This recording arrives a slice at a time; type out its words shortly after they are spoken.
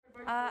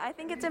I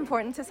think it's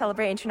important to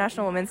celebrate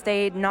International Women's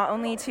Day, not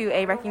only to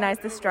recognize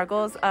the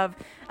struggles of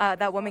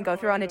that women go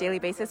through on a daily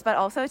basis, but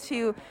also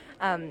to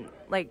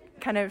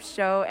kind of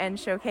show and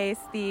showcase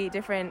the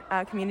different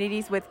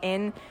communities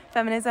within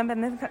feminism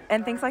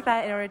and things like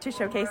that in order to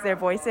showcase their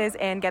voices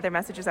and get their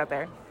messages out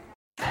there.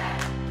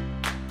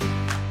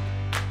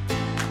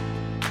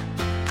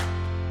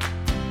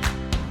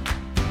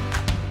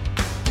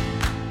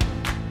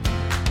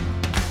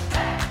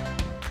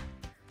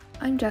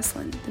 I'm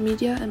Jesslyn, the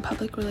Media and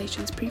Public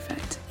Relations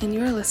Prefect, and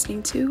you are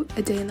listening to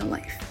A Day in the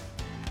Life.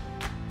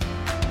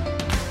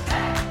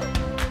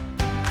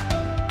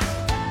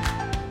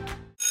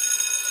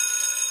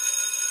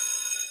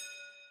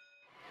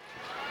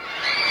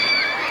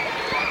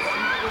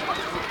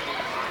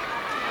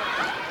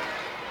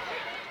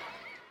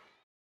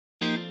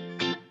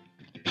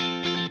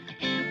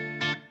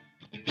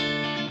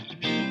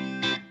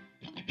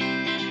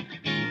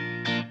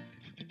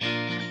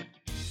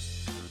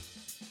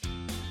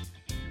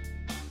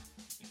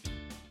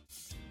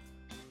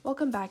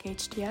 Welcome back,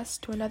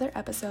 HTS, to another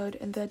episode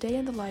in the Day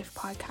in the Life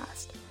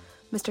podcast.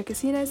 Mr.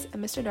 Casinas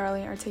and Mr.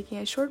 Darling are taking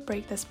a short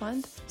break this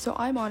month, so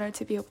I'm honored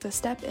to be able to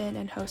step in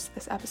and host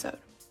this episode.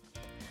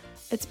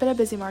 It's been a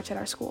busy March at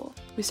our school.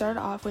 We started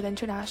off with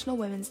International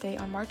Women's Day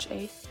on March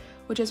 8th,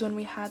 which is when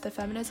we had the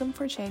Feminism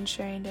for Change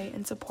Sharing Day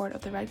in support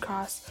of the Red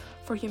Cross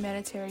for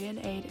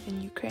humanitarian aid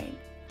in Ukraine.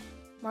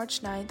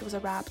 March 9th was a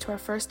wrap to our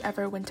first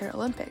ever Winter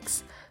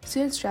Olympics.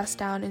 Students dressed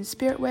down in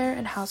spirit wear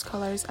and house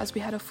colors as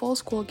we had a full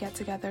school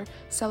get-together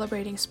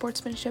celebrating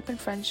sportsmanship and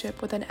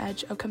friendship with an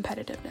edge of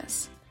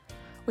competitiveness.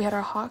 We had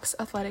our Hawks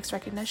Athletics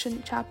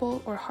Recognition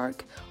Chapel, or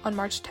HARC, on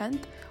March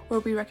 10th,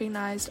 where we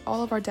recognized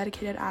all of our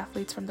dedicated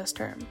athletes from this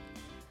term.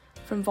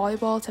 From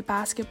volleyball to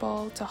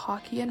basketball to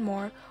hockey and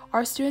more,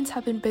 our students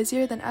have been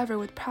busier than ever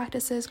with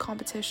practices,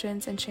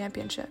 competitions, and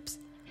championships.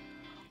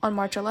 On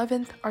March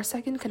 11th, our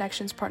second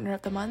Connections Partner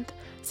of the Month,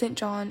 St.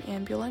 John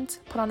Ambulance,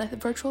 put on a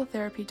virtual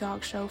therapy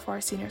dog show for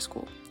our senior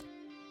school.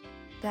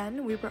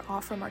 Then we were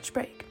off for March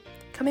break.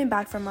 Coming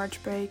back from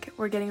March break,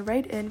 we're getting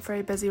right in for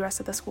a busy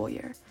rest of the school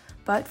year.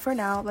 But for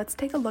now, let's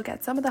take a look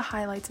at some of the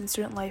highlights in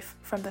student life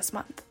from this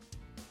month.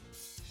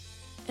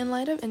 In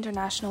light of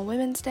International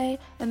Women's Day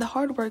and the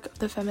hard work of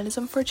the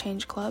Feminism for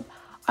Change Club,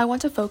 I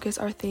want to focus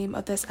our theme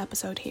of this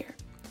episode here.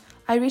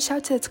 I reached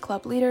out to its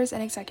club leaders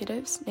and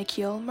executives,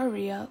 Nikhil,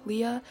 Maria,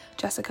 Leah,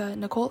 Jessica,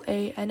 Nicole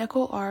A, and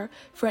Nicole R,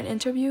 for an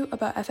interview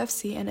about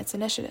FFC and its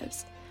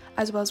initiatives,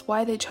 as well as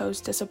why they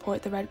chose to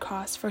support the Red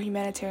Cross for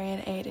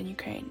humanitarian aid in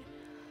Ukraine.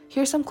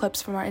 Here's some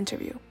clips from our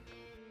interview.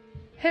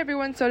 Hey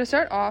everyone, so to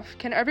start off,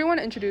 can everyone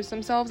introduce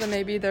themselves and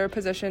maybe their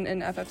position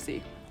in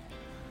FFC?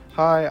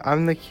 Hi,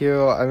 I'm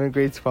Nikhil. I'm in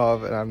grade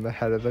 12 and I'm the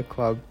head of the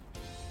club.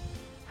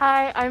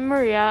 Hi, I'm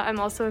Maria. I'm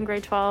also in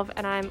grade 12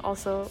 and I'm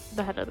also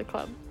the head of the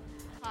club.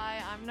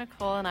 Hi, I'm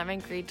Nicole and I'm in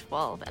grade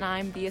 12 and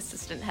I'm the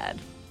assistant head.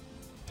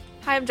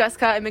 Hi, I'm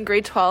Jessica. I'm in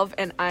grade 12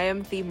 and I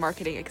am the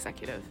marketing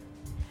executive.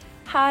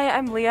 Hi,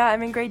 I'm Leah.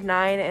 I'm in grade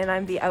 9 and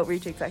I'm the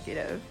outreach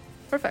executive.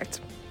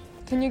 Perfect.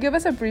 Can you give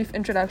us a brief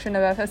introduction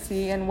of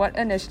FFC and what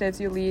initiatives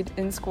you lead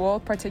in school,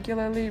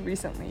 particularly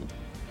recently?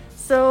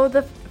 So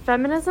the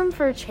Feminism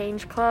for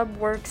Change Club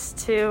works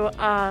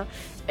to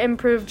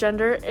improve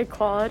gender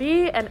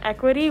equality and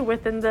equity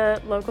within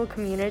the local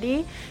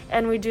community,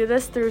 and we do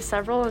this through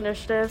several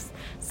initiatives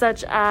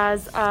such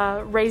as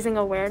raising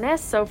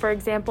awareness. So for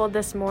example,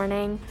 this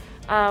morning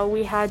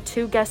we had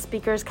 2 guest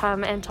speakers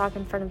come and talk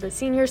in front of the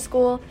senior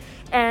school,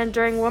 and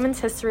during Women's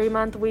History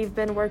Month we've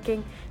been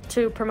working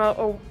to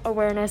promote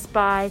awareness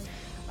by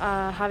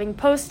having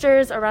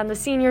posters around the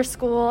senior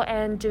school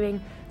and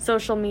doing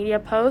social media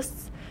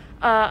posts.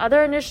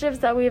 Other initiatives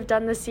that we have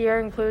done this year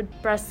include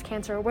Breast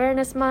Cancer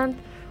Awareness Month,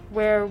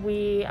 where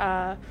we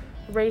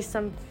raise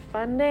some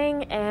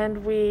funding,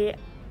 and we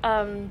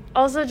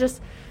also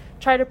just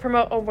try to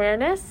promote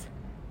awareness.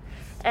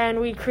 And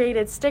we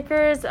created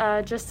stickers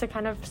just to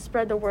kind of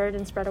spread the word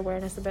and spread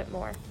awareness a bit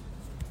more.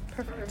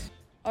 Perfect.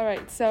 All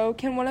right, so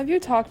can one of you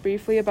talk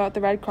briefly about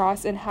the Red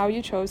Cross and how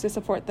you chose to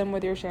support them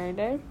with your sharing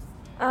day?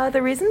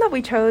 The reason that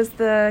we chose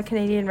the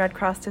Canadian Red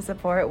Cross to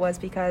support was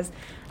because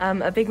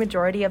a big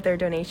majority of their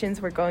donations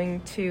were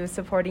going to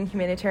supporting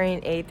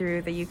humanitarian aid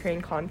through the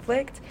Ukraine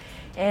conflict.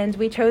 And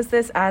we chose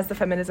this as the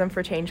Feminism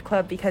for Change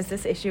Club because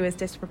this issue is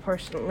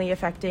disproportionately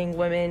affecting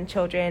women,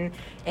 children,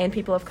 and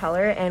people of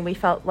color. And we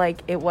felt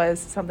like it was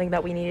something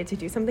that we needed to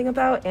do something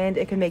about, and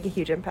it could make a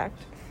huge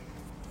impact.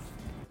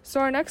 So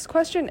our next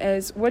question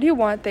is, what do you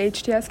want the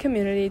HTS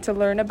community to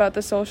learn about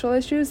the social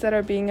issues that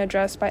are being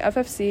addressed by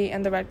FFC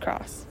and the Red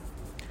Cross?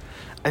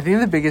 I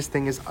think the biggest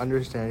thing is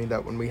understanding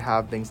that when we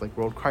have things like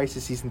world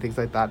crises and things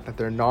like that, that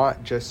they're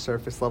not just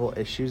surface level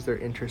issues, they're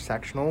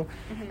intersectional,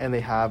 and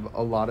they have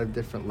a lot of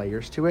different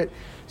layers to it.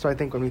 So I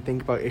think when we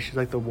think about issues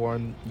like the war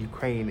in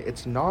Ukraine,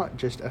 it's not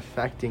just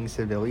affecting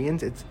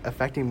civilians, it's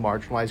affecting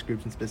marginalized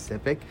groups in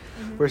specific.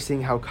 We're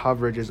seeing how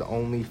coverage is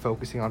only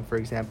focusing on, for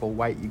example,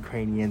 white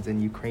Ukrainians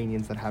and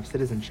Ukrainians that have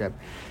citizenship,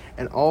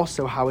 and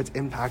also how it's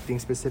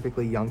impacting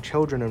specifically young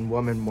children and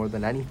women more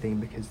than anything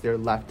because they're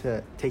left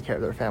to take care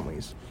of their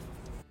families.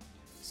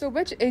 So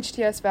which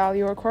HTS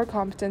value or core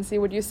competency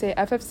would you say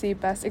FFC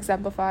best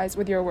exemplifies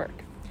with your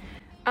work?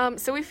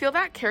 So we feel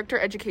that character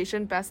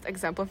education best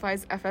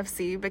exemplifies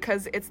FFC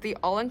because it's the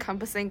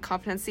all-encompassing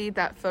competency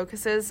that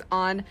focuses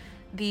on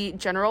the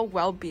general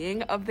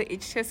well-being of the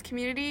HTS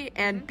community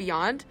and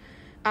beyond.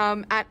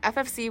 At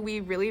FFC,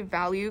 we really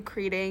value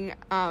creating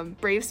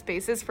brave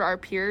spaces for our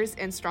peers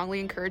and strongly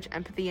encourage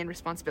empathy and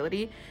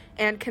responsibility.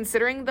 And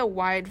considering the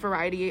wide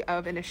variety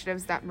of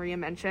initiatives that Maria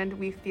mentioned,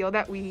 we feel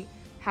that we've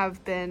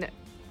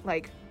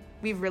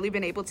really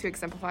been able to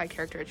exemplify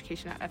character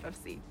education at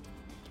FFC.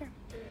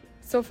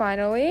 So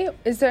finally,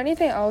 is there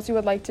anything else you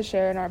would like to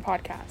share in our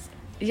podcast?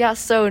 Yeah,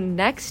 so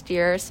next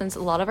year, since a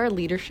lot of our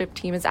leadership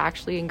team is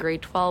actually in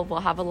grade 12,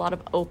 we'll have a lot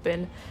of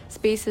open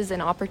spaces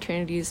and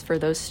opportunities for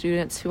those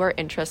students who are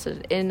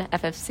interested in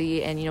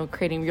FFC and,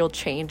 creating real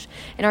change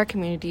in our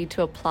community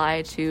to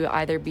apply to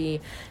either be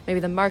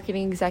maybe the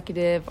marketing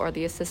executive or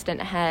the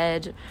assistant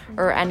head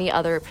or any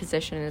other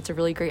position. It's a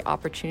really great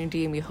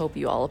opportunity, and we hope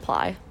you all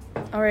apply.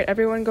 All right,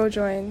 everyone go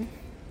join.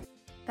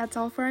 That's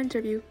all for our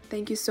interview.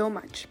 Thank you so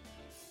much.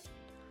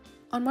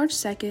 On March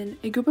 2nd,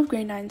 a group of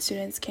grade 9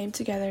 students came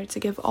together to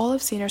give all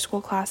of senior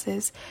school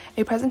classes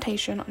a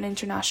presentation on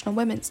International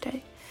Women's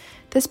Day.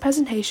 This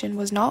presentation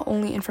was not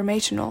only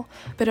informational,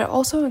 but it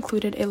also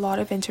included a lot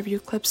of interview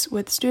clips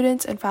with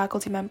students and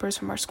faculty members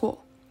from our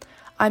school.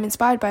 I'm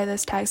inspired by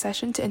this tag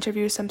session to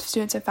interview some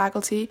students and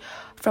faculty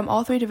from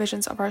all 3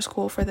 divisions of our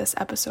school for this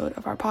episode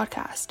of our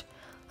podcast.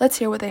 Let's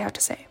hear what they have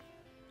to say.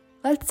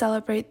 Let's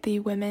celebrate the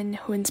women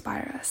who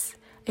inspire us.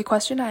 A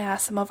question I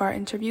asked some of our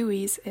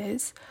interviewees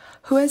is,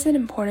 who is an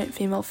important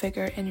female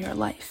figure in your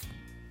life?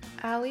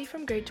 Allie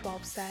from grade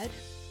 12 said,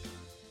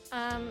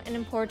 An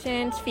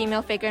important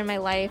female figure in my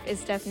life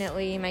is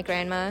definitely my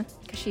grandma,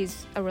 because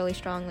she's a really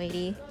strong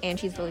lady and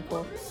she's really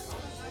cool.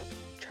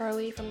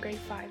 Charlie from grade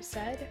 5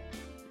 said,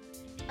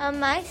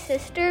 my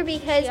sister,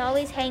 because she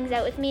always hangs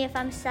out with me if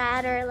I'm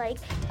sad or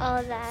all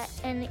of that,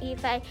 and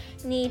if I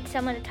need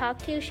someone to talk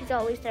to, she's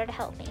always there to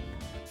help me.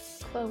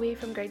 Chloe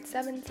from grade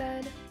 7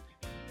 said,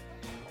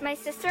 my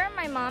sister,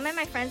 my mom, and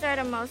my friends are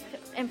the most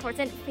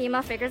important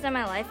female figures in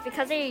my life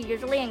because they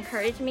usually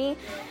encourage me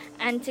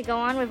and to go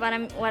on with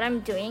what I'm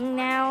doing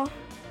now.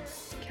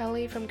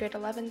 Kelly from grade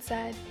 11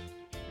 said,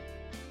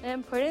 an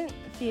important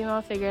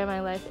female figure in my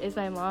life is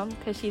my mom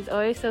because she's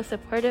always so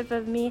supportive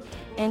of me,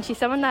 and she's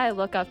someone that I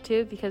look up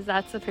to because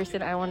that's the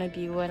person I want to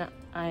be when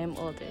I am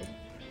older.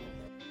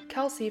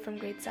 Kelsey from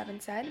grade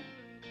 7 said,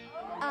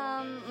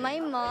 my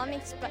mom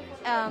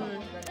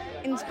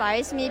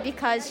inspires me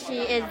because she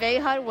is very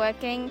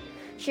hardworking.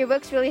 She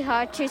works really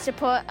hard to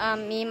support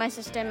me, my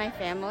sister, and my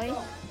family.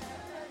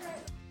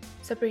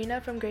 Sabrina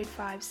from grade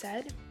 5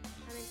 said,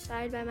 I'm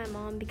inspired by my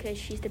mom because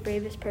she's the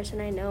bravest person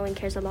I know and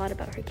cares a lot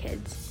about her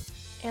kids.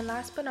 And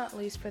last but not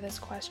least for this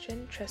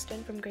question,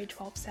 Tristan from grade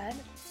 12 said,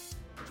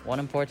 one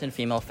important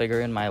female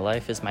figure in my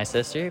life is my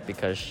sister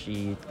because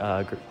she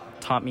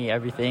taught me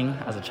everything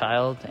as a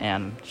child,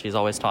 and she's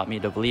always taught me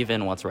to believe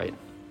in what's right.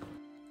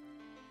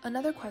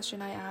 Another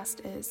question I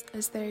asked is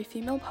there a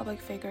female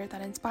public figure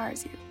that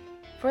inspires you?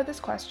 For this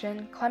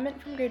question,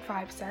 Clement from grade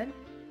 5 said,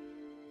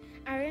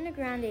 Ariana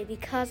Grande,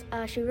 because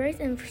she really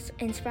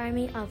inspired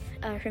me of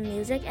her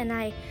music, and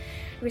I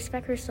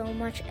respect her so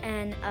much,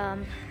 and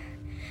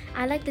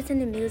I like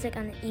listening to music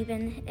and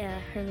even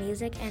her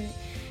music, and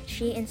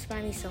she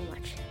inspired me so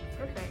much.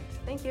 Perfect.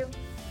 Thank you.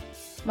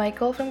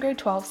 Michael from grade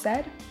 12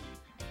 said,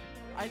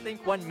 I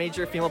think one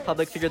major female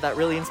public figure that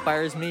really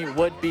inspires me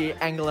would be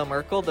Angela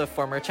Merkel, the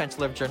former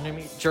Chancellor of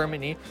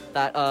Germany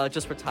that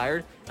just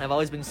retired. And I've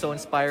always been so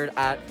inspired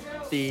at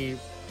the,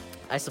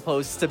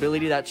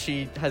 stability that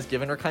she has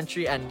given her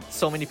country, and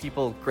so many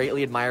people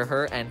greatly admire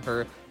her and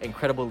her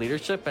incredible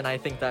leadership. And I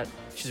think that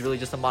she's really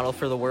just a model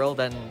for the world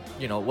and,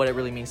 what it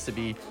really means to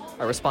be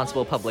a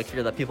responsible public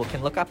figure that people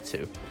can look up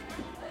to.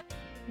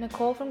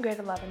 Nicole from grade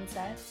 11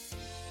 said,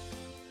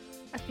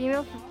 a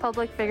female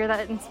public figure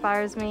that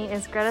inspires me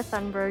is Greta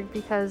Thunberg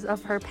because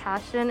of her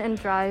passion and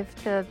drive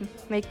to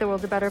make the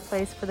world a better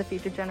place for the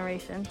future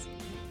generations.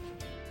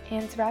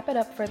 And to wrap it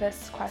up for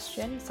this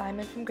question,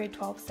 Simon from grade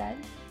 12 said,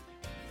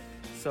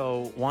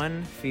 so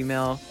one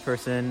female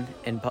person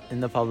in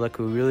the public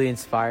who really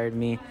inspired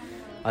me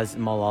was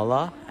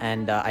Malala,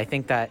 and I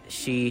think that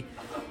she,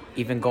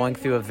 even going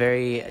through a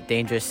very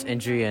dangerous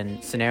injury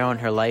and scenario in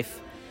her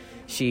life,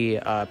 she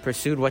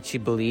pursued what she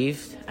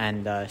believed,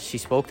 and she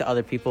spoke to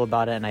other people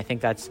about it, and I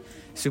think that's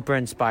super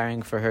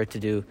inspiring for her to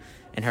do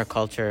in her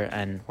culture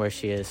and where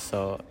she is,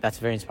 so that's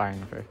very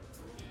inspiring of her.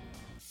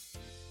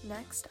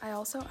 Next, I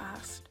also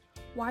asked,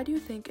 why do you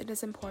think it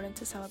is important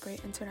to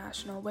celebrate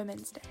International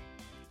Women's Day?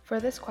 For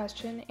this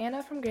question,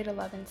 Anna from grade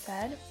 11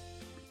 said,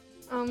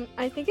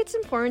 I think it's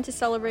important to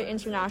celebrate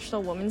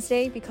International Women's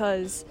Day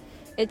because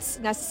it's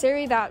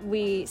necessary that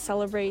we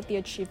celebrate the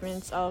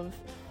achievements of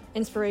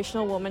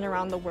inspirational women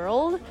around the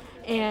world,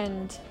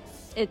 and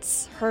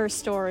it's her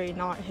story,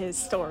 not his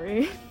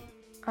story.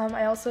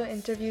 I also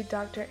interviewed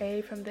Dr.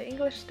 A from the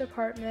English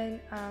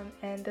department,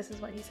 and this is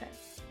what he said.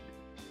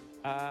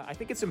 I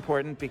think it's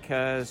important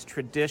because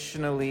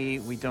traditionally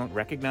we don't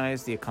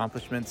recognize the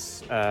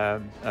accomplishments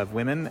of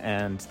women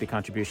and the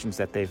contributions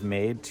that they've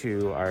made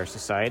to our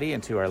society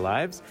and to our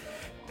lives.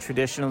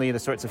 Traditionally, the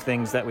sorts of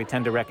things that we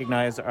tend to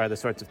recognize are the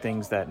sorts of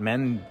things that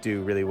men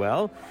do really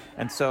well.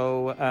 And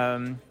so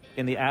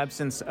in the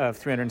absence of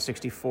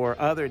 364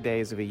 other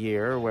days of a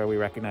year where we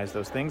recognize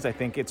those things, I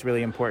think it's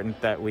really important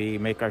that we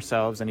make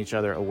ourselves and each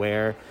other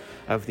aware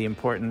of the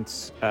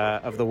importance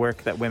of the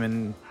work that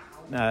women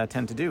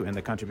tend to do and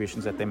the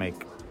contributions that they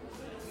make.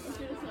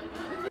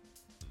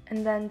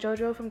 And then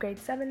Jojo from grade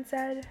 7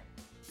 said,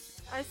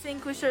 I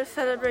think we should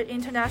celebrate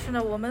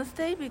International Women's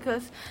Day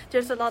because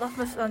there's a lot of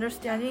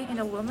misunderstanding in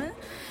a woman,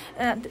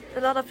 and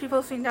a lot of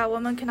people think that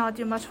women cannot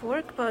do much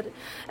work, but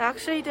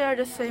actually they are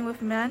the same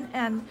with men.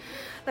 And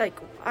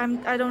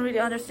I don't really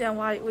understand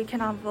why we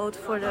cannot vote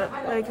for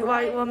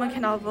why women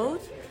cannot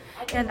vote,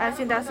 and I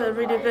think that's a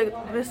really big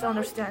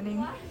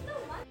misunderstanding.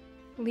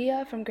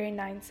 Leah from grade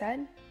 9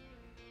 said,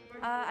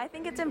 I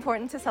think it's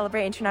important to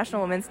celebrate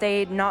International Women's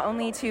Day, not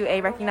only to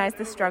recognize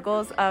the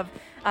struggles of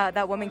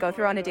that women go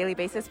through on a daily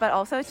basis, but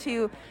also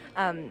to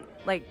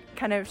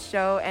kind of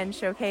show and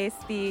showcase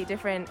the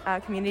different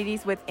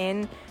communities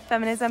within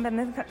feminism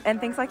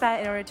and things like that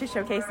in order to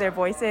showcase their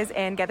voices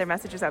and get their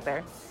messages out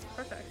there.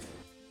 Perfect.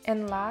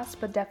 And last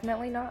but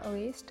definitely not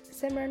least,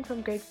 Simran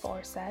from grade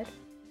 4 said,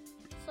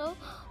 So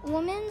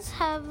women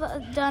have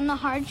done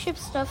hardship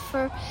stuff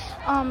for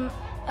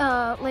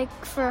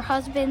for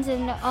husbands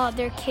and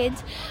their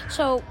kids,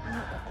 so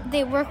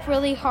they work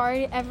really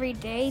hard every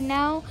day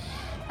now.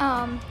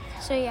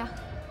 So yeah.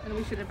 And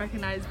we should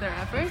recognize their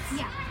efforts?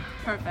 Yeah.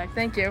 Perfect.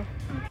 Thank you.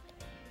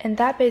 And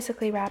that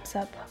basically wraps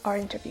up our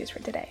interviews for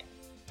today.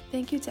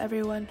 Thank you to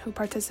everyone who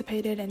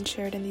participated and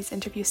shared in these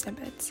interview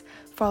snippets.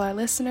 For all our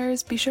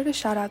listeners, be sure to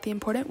shout out the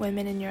important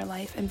women in your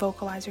life and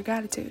vocalize your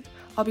gratitude.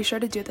 I'll be sure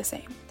to do the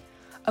same.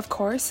 Of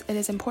course, it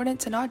is important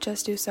to not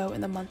just do so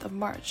in the month of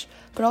March,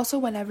 but also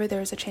whenever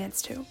there is a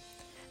chance to.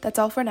 That's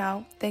all for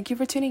now. Thank you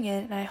for tuning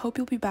in, and I hope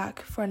you'll be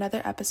back for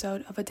another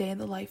episode of A Day in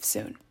the Life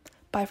soon.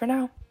 Bye for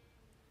now.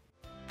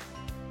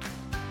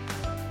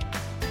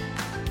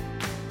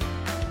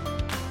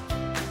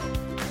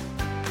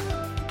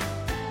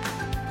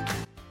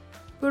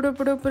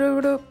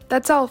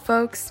 That's all,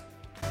 folks.